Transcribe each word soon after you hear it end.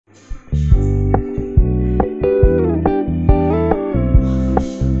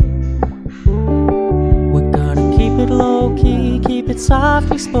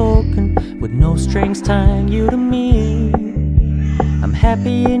spoken, with no strings tying you to me. I'm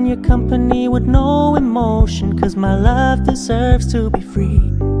happy in your company with no emotion, 'cause my love deserves to be free.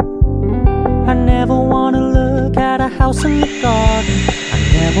 I never wanna look at a house in the garden, I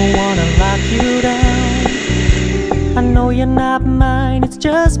never wanna lock you down. I know you're not mine, it's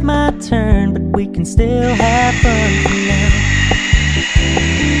just my turn, but we can still have fun for now.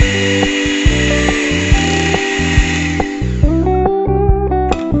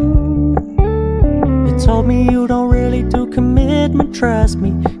 You told me you don't really do commitment, trust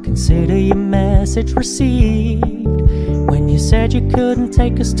me, consider your message received. When you said you couldn't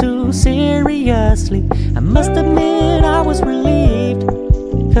take us too seriously, I must admit I was relieved.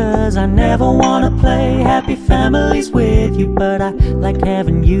 'Cause I never wanna play happy families with you, but I like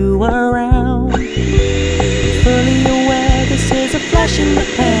having you around. Fully aware this is a flash in the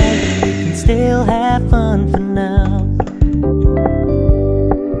pan, but we can still have fun for now.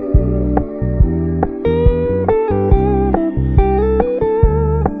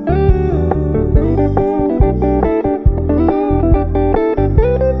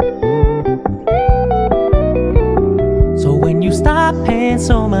 Stop paying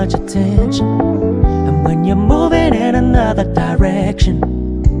so much attention, and when you're moving in another direction,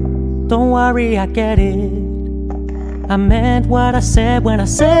 don't worry, I get it. I meant what I said when I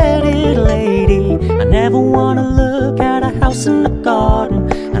said it, lady. I never wanna look at a house in the garden,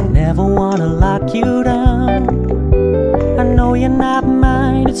 I never wanna lock you down. I know you're not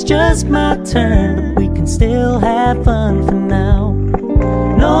mine, it's just my turn, but we can still have fun for now.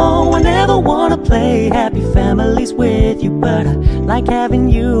 No, I never wanna play happy families with you, but I like having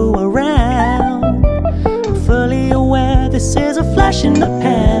you around. I'm fully aware this is a flash in the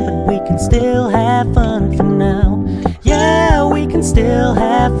pan, but we can still have fun for now. Yeah, we can still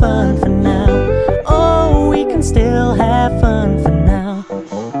have fun for now. Oh, we can still have fun for